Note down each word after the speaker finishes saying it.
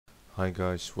Hi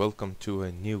guys, welcome to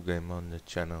a new game on the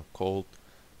channel called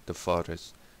The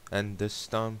Forest, and this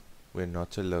time we're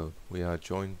not alone. We are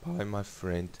joined by my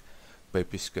friend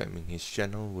KoppieGaming. His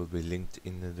channel will be linked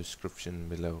in the description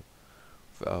below.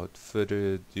 Without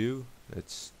further ado,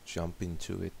 let's jump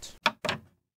into it.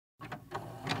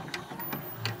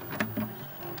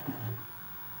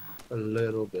 A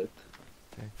little bit.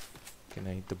 Okay, can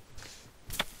I eat the...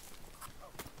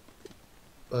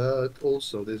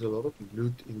 Also, there's a lot of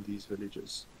loot in these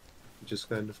villages, which is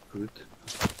kind of good.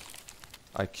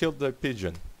 I killed the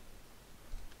pigeon.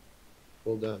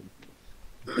 Well done.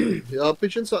 Yeah,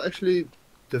 pigeons are actually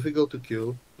difficult to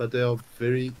kill, but they are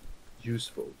very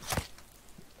useful.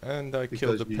 And I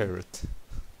killed the parrot.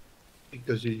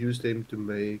 Because you use them to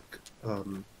make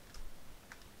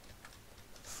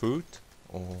food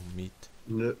or meat?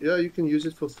 No, yeah, you can use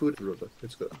it for food, Robert.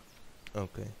 Let's go.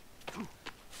 Okay.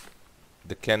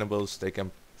 The cannibals, they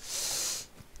can...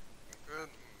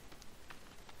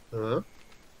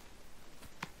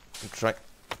 Try...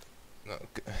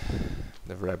 Okay.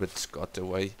 The rabbits got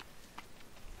away.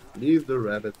 Leave the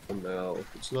rabbit for now.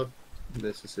 It's not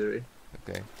necessary.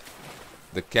 Okay.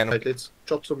 The cannibal... Right, let's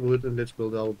chop some wood and let's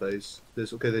build our base.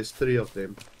 There's 3 of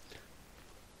them.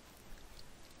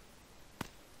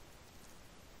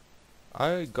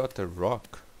 I got a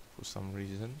rock for some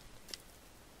reason.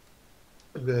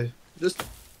 Okay, just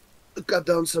cut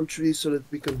down some trees so that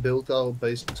we can build our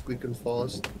base quick and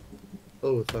fast.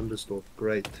 Oh, a thunderstorm.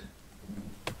 Great.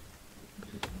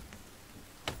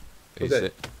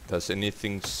 Okay. Does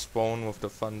anything spawn with the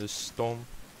thunderstorm?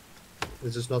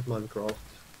 This is not Minecraft.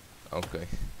 Okay.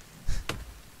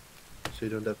 So you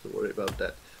don't have to worry about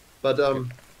that. But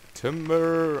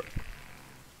timber!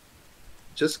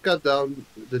 Just cut down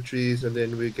the trees and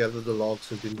then we gather the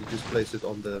logs and then we just place it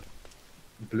on the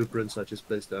blueprints I just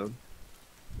placed down.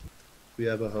 We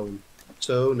have a home.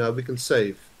 So now we can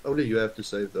save. Only you have to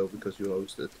save though because you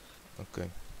hosted. Okay.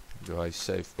 Do I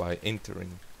save by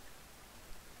entering?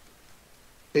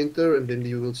 Enter and then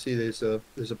you will see there's a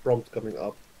prompt coming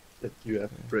up that you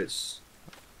have to press.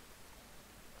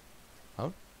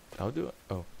 How do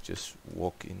I? Oh, just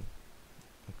walk in.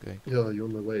 Okay. Yeah, you're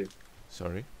on the way.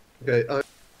 Sorry. Okay,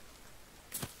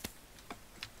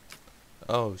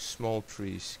 oh, small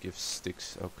trees give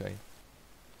sticks. Okay.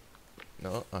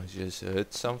 No, I just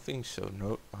heard something, so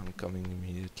no, I'm coming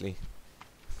immediately.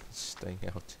 Staying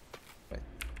out. Right.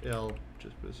 L,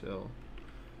 just press L.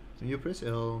 When you press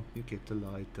L, you get the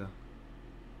lighter.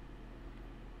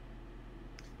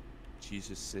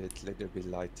 Jesus said, let there be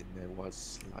light, and there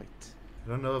was light. I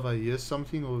don't know if I hear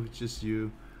something or if it's just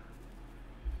you.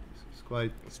 It's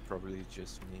quite... It's probably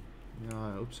just me. Yeah,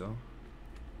 I hope so.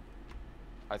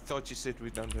 I thought you said we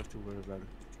don't have to worry about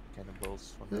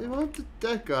cannibals. They won't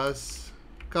attack us.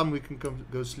 Come, we can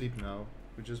go sleep now.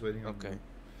 We're just waiting on Okay.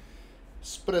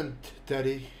 Sprint,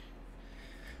 daddy.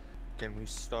 Can we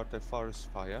start a forest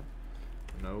fire?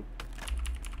 Nope.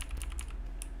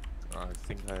 I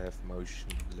think I have motion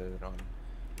blur on.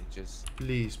 It just...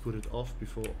 Please put it off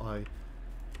before I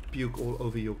puke all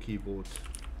over your keyboard.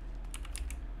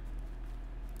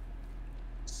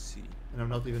 See. And I'm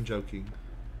not even joking.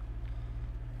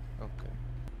 Okay.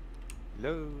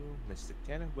 Hello, Mr.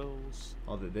 Cannibals.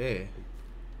 Are they there?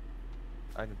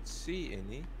 I don't see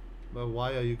any. But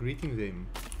why are you greeting them?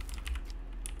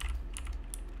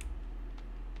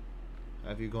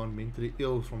 Have you gone mentally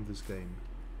ill from this game?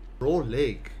 Raw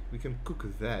leg. We can cook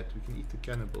that. We can eat the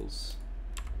cannibals.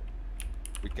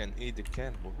 We can eat the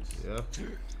cannibals. Yep.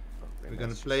 Okay, We're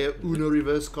gonna play a Uno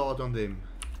reverse card on them.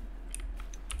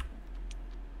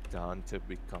 The hunter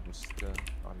becomes the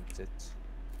hunted.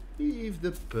 Leave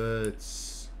the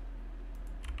birds.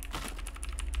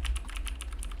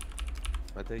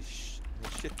 But they're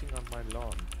shitting on my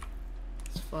lawn.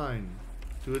 It's fine.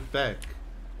 Do it back.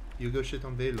 You go shit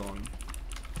on their lawn.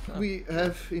 We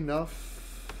have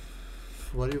enough,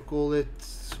 what do you call it,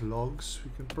 logs.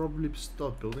 We can probably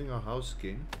start building our house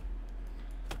again.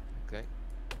 Okay.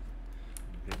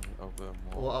 Bring over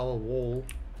more. Or our wall.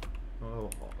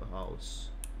 Not our house.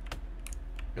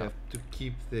 We have to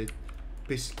keep the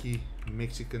pesky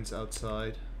Mexicans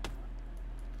outside.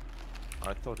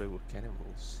 I thought they were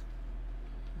cannibals.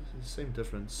 It's the same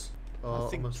difference. I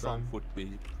think almost Trump done. would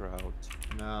be proud.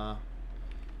 Nah.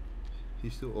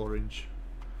 He's still orange.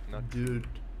 Not Dude,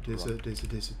 there's a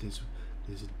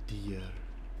deer.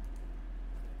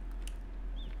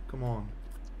 Come on.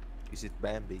 Is it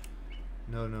Bambi?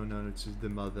 No, it's the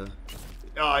mother.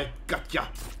 I got ya!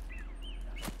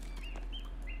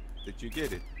 Did you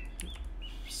get it?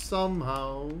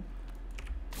 Somehow.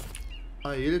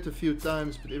 I hit it a few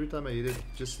times, but every time I hit it, it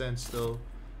just stands still.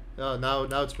 Oh, now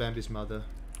it's Bambi's mother.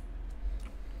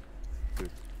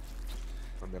 good.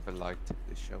 I never liked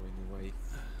the show anyway.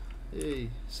 Hey,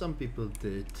 some people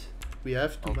did. We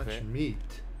have too much Okay.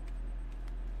 meat.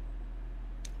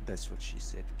 That's what she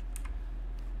said.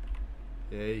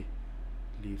 Hey,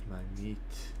 leave my meat.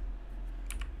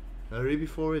 Hurry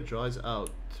before it dries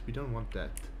out. We don't want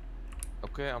that.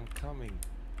 Okay, I'm coming.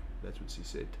 That's what she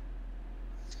said.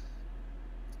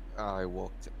 I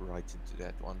walked right into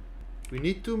that one. We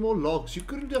need 2 more logs. You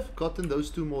couldn't have gotten those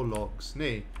 2 more logs,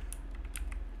 nay.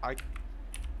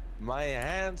 My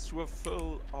hands were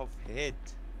full of head.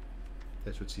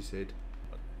 That's what she said.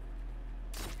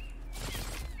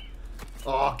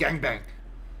 Oh, gangbang!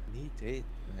 Need it,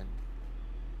 man.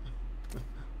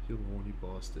 You horny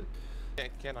bastard.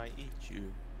 Can I eat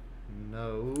you?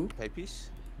 No. Pappies?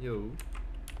 Yo.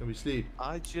 Can we sleep?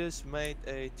 I just made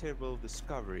a terrible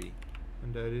discovery.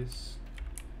 And that is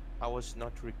I was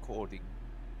not recording.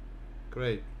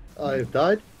 great. I have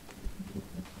died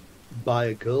by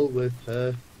a girl with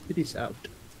her titties out.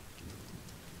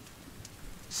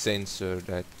 Censor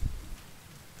that.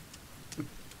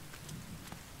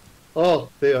 Oh,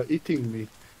 they are eating me.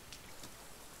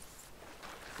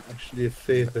 Actually, a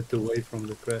fair bit away from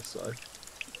the crash site.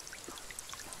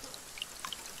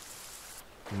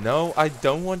 No, I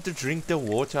don't want to drink the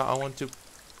water. I want to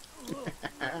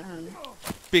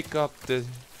pick up the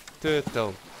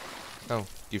turtle. Oh,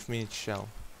 give me a shell.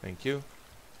 Thank you.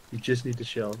 You just need a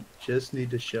shell. Just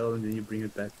need a shell and then you bring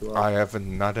it back to us. I have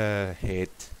another head.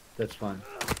 That's fine.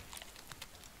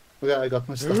 Okay, I got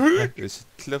my stuff back. There's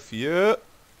a cliff here.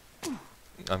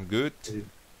 I'm good.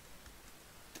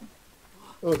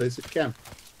 Oh, there's a camp.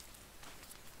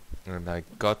 And I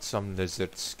got some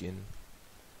lizard skin.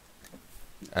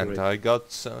 And Great. I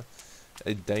got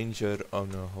a danger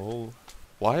on a hole.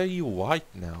 Why are you white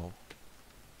now?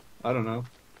 I don't know.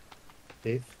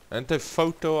 Dave? And a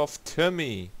photo of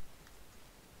Timmy.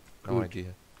 No Good.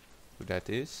 idea who that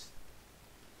is.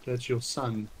 That's your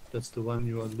son. That's the one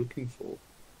you are looking for.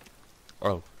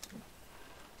 Oh.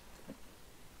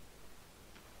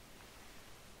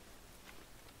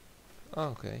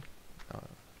 Okay.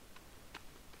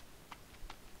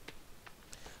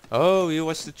 Oh, he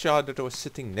was the child that was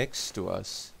sitting next to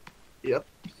us. Yep.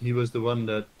 He was the one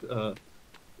that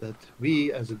that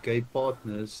we as a gay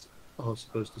partners are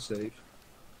supposed to save.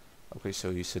 Okay,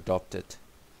 so he's adopted.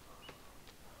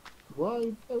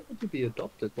 Why would he be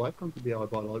adopted? Why can't he be our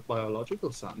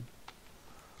biological son?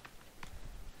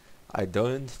 I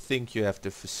don't think you have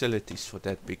the facilities for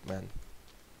that, big man.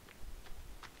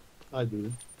 I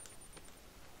do.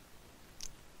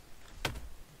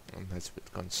 And that's a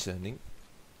bit concerning.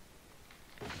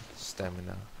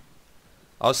 Stamina.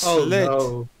 I'll Oh slit.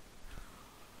 no.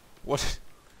 What?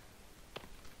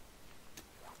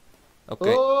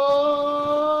 Okay.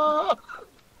 Oh!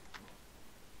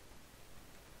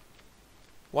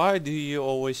 Why do you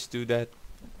always do that?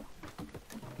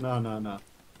 No.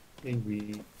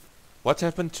 Angry. What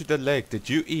happened to the leg? Did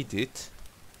you eat it?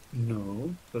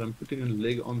 No, but I'm putting a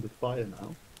leg on the fire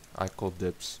now. I called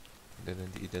dibs.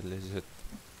 Didn't eat a lizard.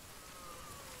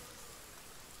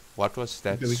 What was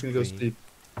that Okay, we can go scream? sleep.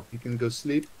 You can go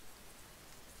sleep.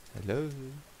 Hello?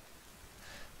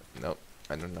 No,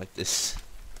 I don't like this.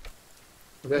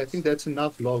 Okay, I think that's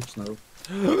enough logs now.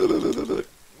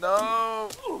 No!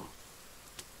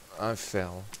 I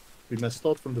fell. We must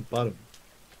start from the bottom.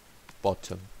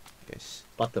 Bottom. Yes.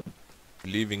 Bottom.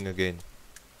 Leaving again.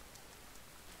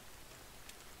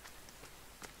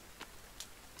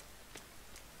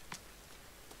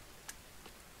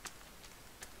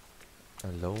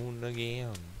 Alone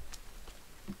again.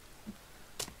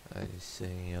 I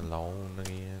say alone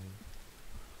again.